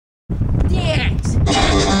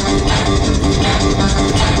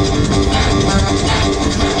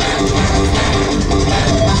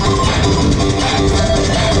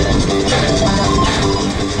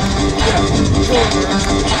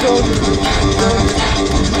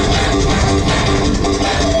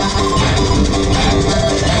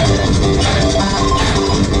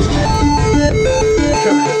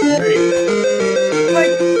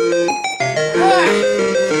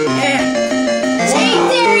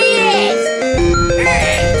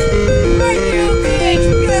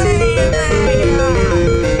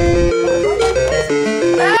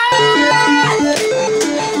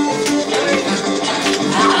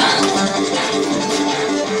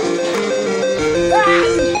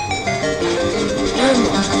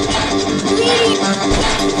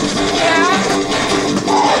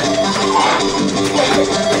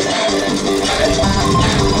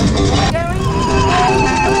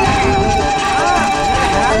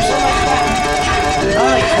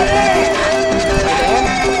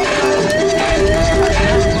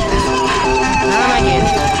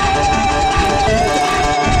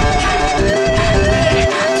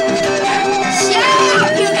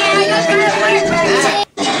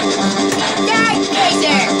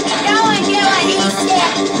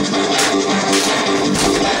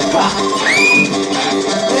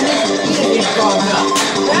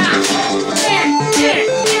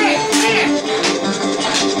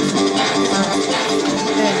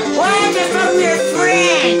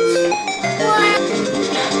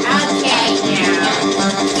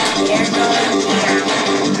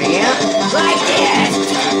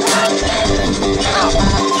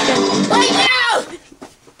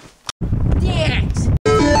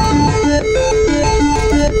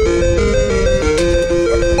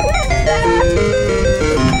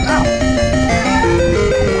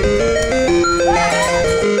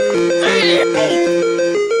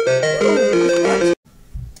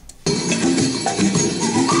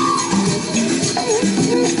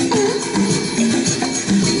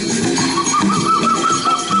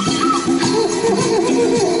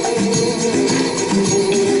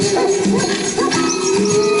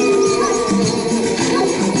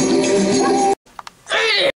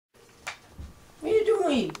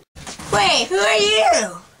Wait, who are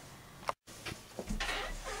you?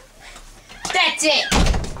 That's it.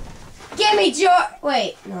 Give me George.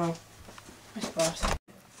 Wait, no. Where's boss?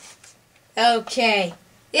 Okay.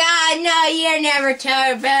 Yeah, no, you're never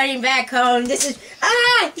voting back home. This is...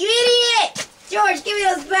 Ah, you idiot! George, give me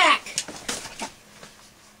those back.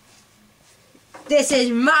 This is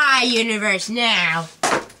my universe now.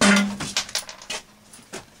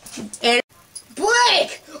 And...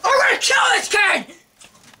 Blake! I'm gonna kill this kid!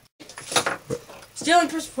 Still in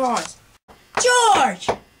press pause. George!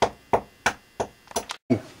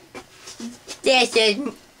 This is...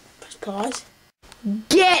 Press pause.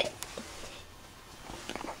 Get...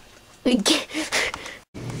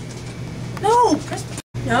 No! Press...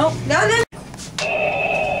 No. No, no.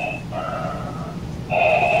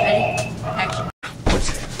 Ready? Action.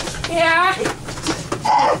 Yeah.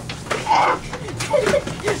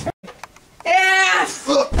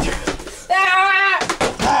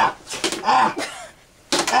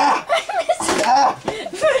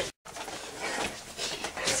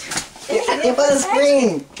 It was a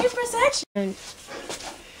screen! You press action.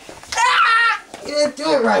 You didn't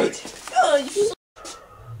do it right! Oh, you...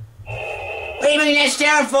 What are you bringing that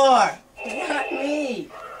down for? Not me.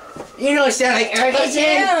 You don't sound like Eric goes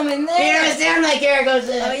in! Him in there. You don't sound like Eric goes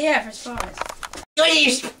in! Oh yeah, press pause. What are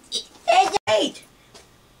you... Eight.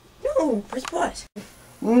 No, press pause.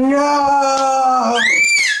 No!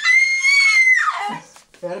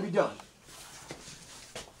 That'll be done.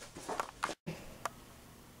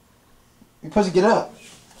 You're supposed to get up.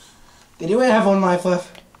 Did you have one life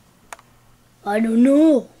left? I don't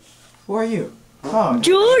know. Who are you? Oh,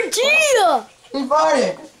 Georgia! he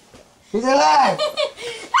farted! He's alive!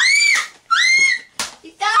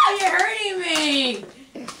 Stop, you're hurting me!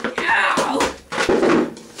 Ow!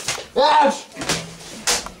 Ouch!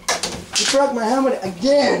 You broke my helmet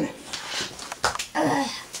again!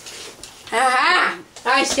 Haha!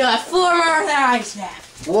 I still have 4 more lives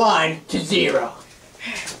left. 1-0.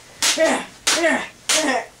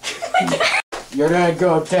 You're gonna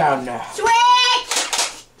go down now. Switch!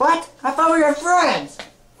 What? I thought we were friends!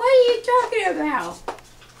 What are you talking about?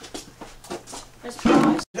 Let's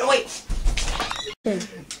pause. No, wait!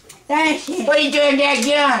 That's it. What are you doing there,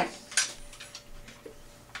 John?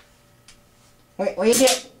 Wait, what are you doing?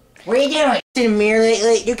 What are you doing? In the mirror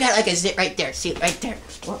lately, you got like a zit right there. See, right there.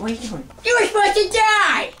 What are you doing? You were supposed to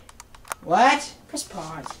die! What? Press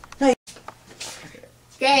pause. No.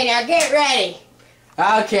 Okay, now get ready.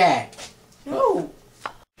 Okay. No.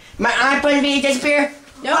 My arm putting me to disappear?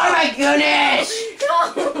 No. Oh my goodness!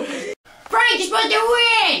 No! Frank, you're supposed to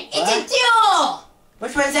win! It's a duel!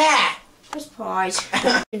 Which one's that? Press pause.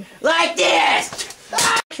 Like this!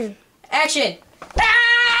 Action. Action.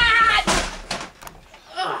 Ah!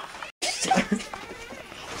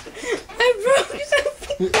 I broke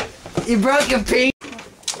something. You broke your pee.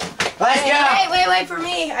 Let's go. Wait for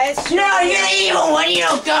me. No, you're the evil one. You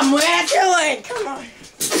don't come with. Do it. Come on.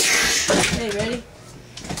 Hey, ready?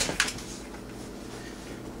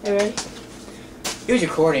 Hey, ready? He was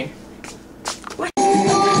recording.